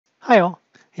Hi all.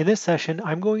 In this session,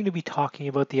 I'm going to be talking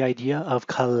about the idea of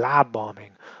collab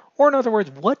bombing, or in other words,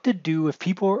 what to do if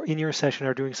people in your session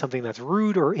are doing something that's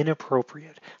rude or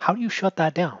inappropriate. How do you shut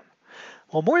that down?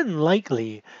 Well, more than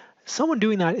likely, someone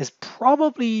doing that is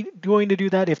probably going to do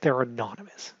that if they're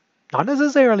anonymous. Not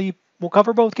necessarily, we'll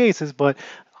cover both cases, but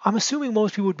I'm assuming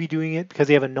most people would be doing it because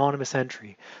they have anonymous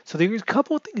entry. So there's a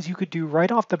couple of things you could do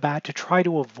right off the bat to try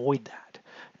to avoid that.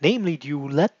 Namely, do you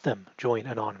let them join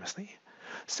anonymously?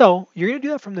 So you're going to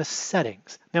do that from the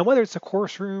settings. Now, whether it's a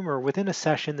course room or within a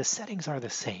session, the settings are the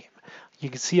same. You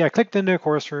can see I clicked into a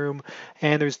course room,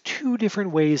 and there's two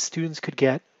different ways students could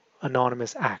get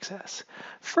anonymous access.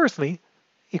 Firstly,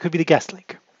 it could be the guest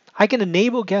link. I can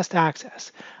enable guest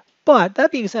access. But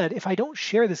that being said, if I don't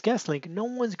share this guest link, no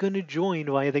one's going to join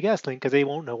via the guest link because they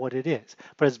won't know what it is.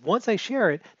 But once I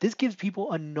share it, this gives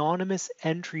people anonymous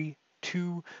entry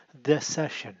to the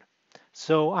session.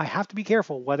 So I have to be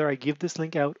careful whether I give this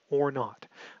link out or not.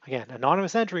 Again,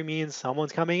 anonymous entry means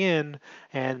someone's coming in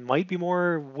and might be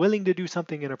more willing to do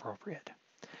something inappropriate.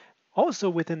 Also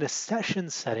within the session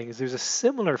settings, there's a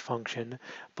similar function,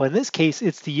 but in this case,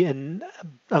 it's the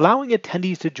allowing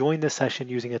attendees to join the session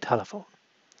using a telephone.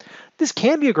 This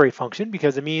can be a great function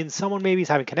because it means someone maybe is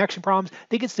having connection problems.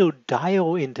 They can still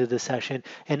dial into the session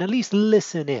and at least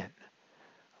listen in.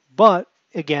 But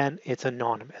again, it's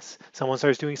anonymous. Someone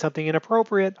starts doing something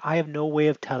inappropriate, I have no way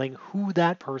of telling who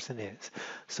that person is.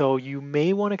 So you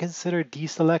may want to consider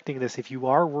deselecting this if you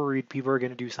are worried people are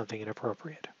going to do something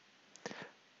inappropriate.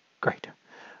 Great.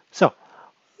 So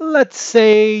let's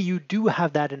say you do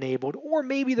have that enabled, or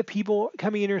maybe the people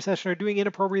coming in your session are doing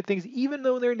inappropriate things even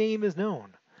though their name is known.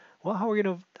 Well, how are we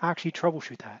going to actually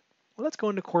troubleshoot that? Well, let's go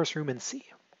into course room and see.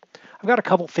 I've got a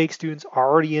couple fake students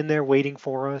already in there waiting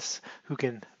for us who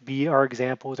can be our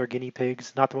examples, our guinea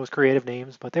pigs. Not the most creative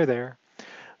names, but they're there.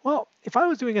 Well, if I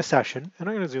was doing a session, and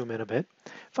I'm going to zoom in a bit,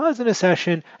 if I was in a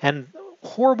session and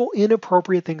horrible,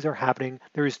 inappropriate things are happening,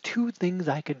 there's two things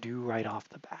I could do right off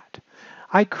the bat.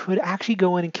 I could actually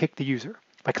go in and kick the user.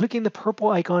 By clicking the purple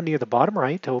icon near the bottom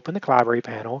right to open the Collaborate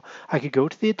panel, I could go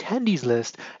to the attendees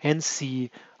list and see,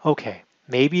 okay,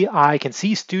 maybe I can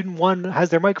see student one has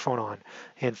their microphone on.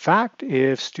 In fact,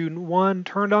 if student one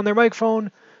turned on their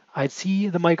microphone, I'd see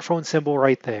the microphone symbol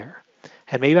right there.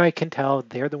 And maybe I can tell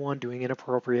they're the one doing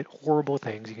inappropriate, horrible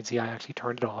things. You can see I actually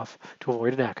turned it off to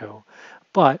avoid an echo.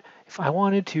 But if I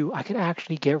wanted to, I could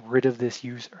actually get rid of this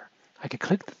user. I could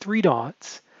click the three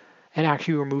dots and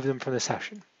actually remove them from the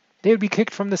session. They would be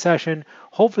kicked from the session.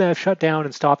 Hopefully I've shut down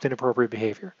and stopped inappropriate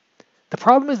behavior. The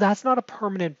problem is that's not a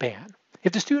permanent ban.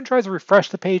 If the student tries to refresh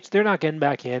the page, they're not getting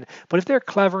back in. But if they're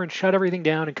clever and shut everything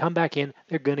down and come back in,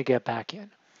 they're going to get back in.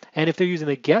 And if they're using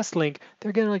the guest link,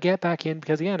 they're going to get back in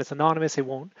because, again, it's anonymous. They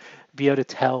won't be able to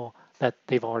tell that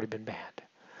they've already been banned.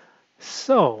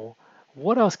 So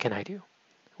what else can I do?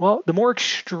 Well, the more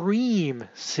extreme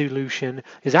solution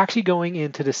is actually going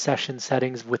into the session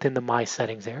settings within the My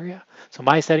Settings area. So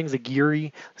My Settings, the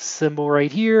geary symbol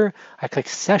right here, I click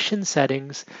Session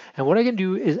Settings, and what I can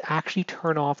do is actually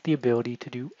turn off the ability to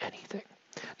do anything.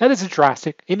 Now this is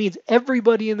drastic. It means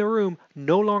everybody in the room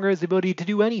no longer has the ability to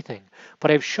do anything, but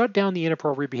I've shut down the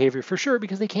inappropriate behavior for sure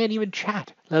because they can't even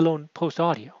chat, let alone post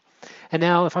audio. And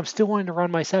now if I'm still wanting to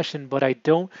run my session, but I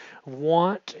don't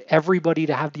want everybody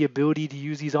to have the ability to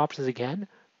use these options again,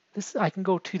 I can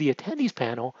go to the attendees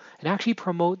panel and actually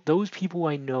promote those people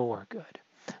I know are good.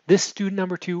 This student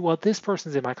number 2, well, this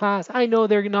person's in my class. I know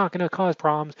they're not going to cause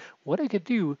problems. What I could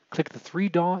do, click the three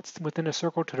dots within a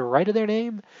circle to the right of their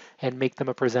name and make them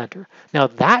a presenter. Now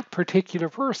that particular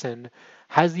person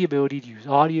has the ability to use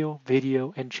audio,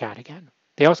 video, and chat again.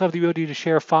 They also have the ability to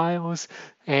share files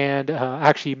and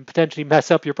actually potentially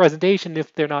mess up your presentation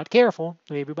if they're not careful,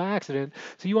 maybe by accident.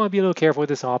 So you want to be a little careful with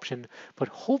this option, but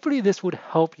hopefully this would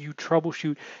help you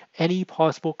troubleshoot any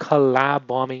possible collab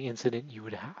bombing incident you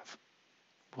would have.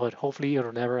 But hopefully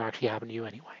it'll never actually happen to you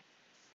anyway.